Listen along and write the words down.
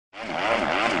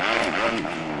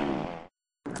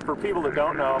For people that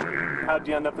don't know, how'd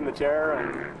you end up in the chair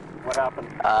and what happened?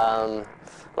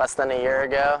 Less than a year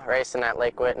ago, racing at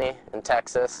Lake Whitney in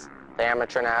Texas, the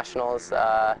Amateur Nationals.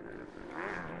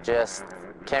 Just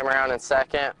came around in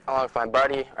second along with my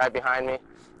buddy right behind me,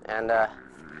 and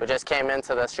we just came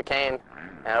into the chicane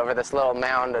and over this little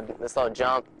mound, this little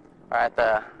jump. And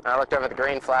I looked over the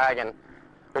green flag, and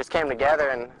we just came together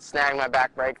and snagged my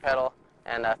back brake pedal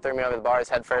and threw me over the bars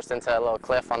head first into a little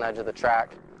cliff on the edge of the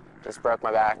track. Just broke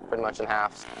my back pretty much in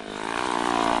half.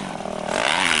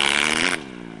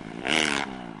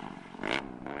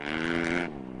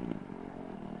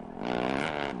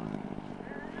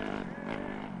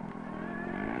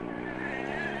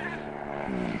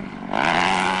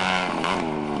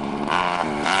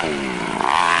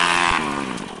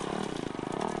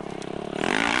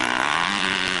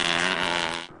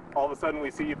 All of a sudden we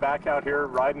see you back out here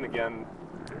riding again.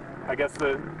 I guess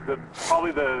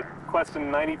probably the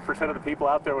question 90% of the people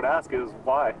out there would ask is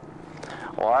why?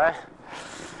 Why?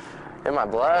 In my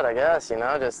blood, I guess, you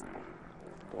know, just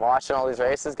watching all these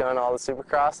races, going to all the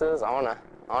supercrosses. I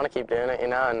wanna keep doing it, you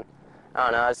know, and I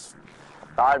don't know, I just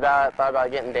thought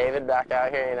about getting David back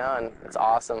out here, you know, and it's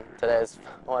awesome. Today's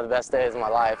one of the best days of my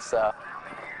life, so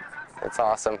it's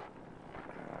awesome.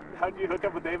 How did you hook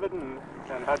up with David and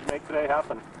how did you make today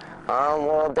happen?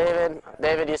 Well,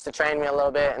 David used to train me a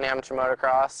little bit in amateur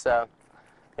motocross, so,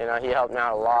 you know, he helped me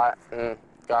out a lot and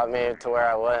got me to where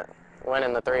I went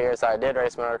in the 3 years I did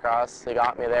race motocross. He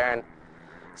got me there, and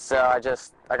so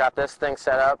I got this thing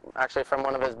set up actually from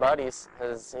one of his buddies.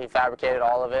 He fabricated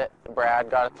all of it. Brad,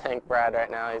 gotta thank Brad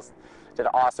right now. He's did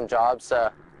an awesome job.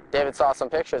 So David saw some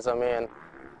pictures of me and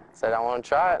said I want to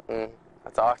try it, and I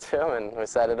talked to him and we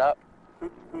set it up.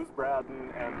 Who's Brad,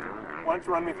 and why don't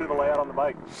you run me through the layout on the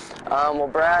bike? Well,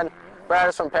 Brad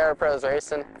is from Parapros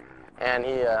Racing, and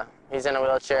he's in a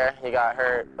wheelchair. He got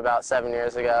hurt about 7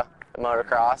 years ago at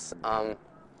motocross.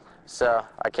 So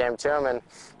I came to him, and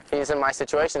he's in my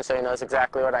situation, so he knows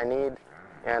exactly what I need,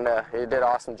 and he did an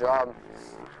awesome job.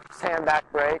 Just hand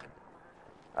back brake.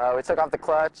 We took off the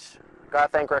clutch. Gotta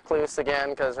thank Recluse again,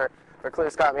 because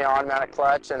Recluse got me an automatic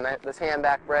clutch and this hand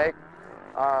back brake.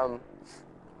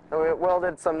 And we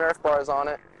welded some Nerf bars on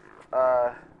it,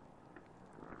 so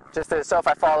if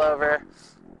I fall over,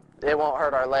 it won't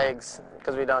hurt our legs,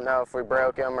 because we don't know if we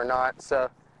broke them or not, so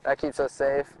that keeps us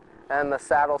safe. And the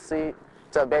saddle seat,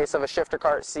 it's a base of a shifter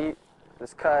cart seat,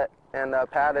 is cut and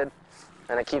padded,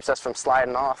 and it keeps us from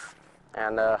sliding off.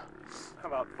 And how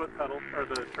about foot pedal, or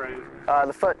the trays?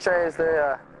 The foot trays,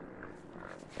 they're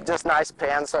just nice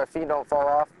pans so our feet don't fall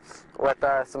off, with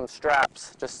some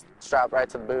straps, just strapped right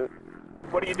to the boot.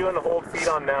 What are you doing to hold feet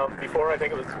on now? Before, I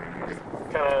think it was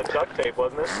kind of duct tape,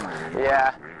 wasn't it?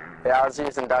 Yeah, I was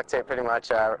using duct tape pretty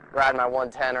much, riding my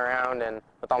 110 around and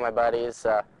with all my buddies.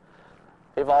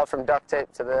 Evolved from duct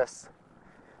tape to this.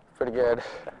 Pretty good.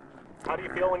 How do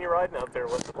you feel when you're riding out there?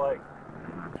 What's it like?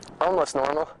 Almost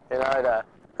normal. You know, it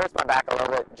hurts my back a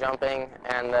little bit jumping,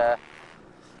 and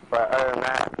but other than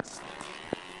that,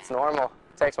 it's normal.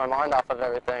 It takes my mind off of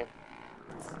everything.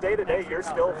 Day to day, you're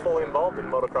still fully involved in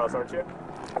motocross, aren't you?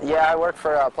 Yeah, I work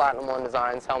for Platinum One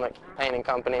Designs, helmet painting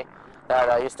company,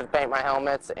 that used to paint my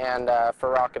helmets, and for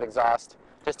Rocket Exhaust.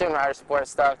 Just doing rider support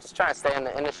stuff, just trying to stay in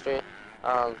the industry.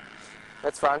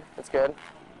 It's fun, it's good.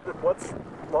 What's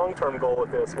long-term goal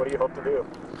with this? What do you hope to do?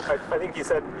 I think you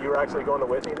said you were actually going to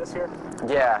Whitney this year?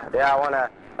 Yeah, I want to.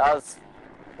 As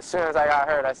soon as I got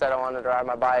hurt, I said I wanted to ride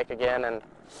my bike again and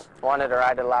wanted to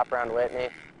ride a lap around Whitney.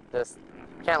 Just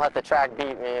can't let the track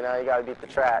beat me, you know, you got to beat the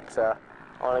track. So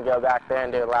I want to go back there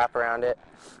and do a lap around it.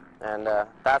 And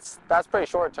that's pretty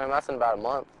short term. That's in about a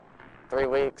month, 3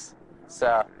 weeks. So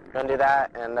I'm going to do that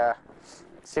and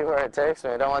see where it takes me.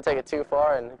 I don't want to take it too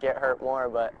far and get hurt more,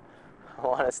 but I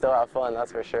want to still have fun,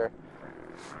 that's for sure.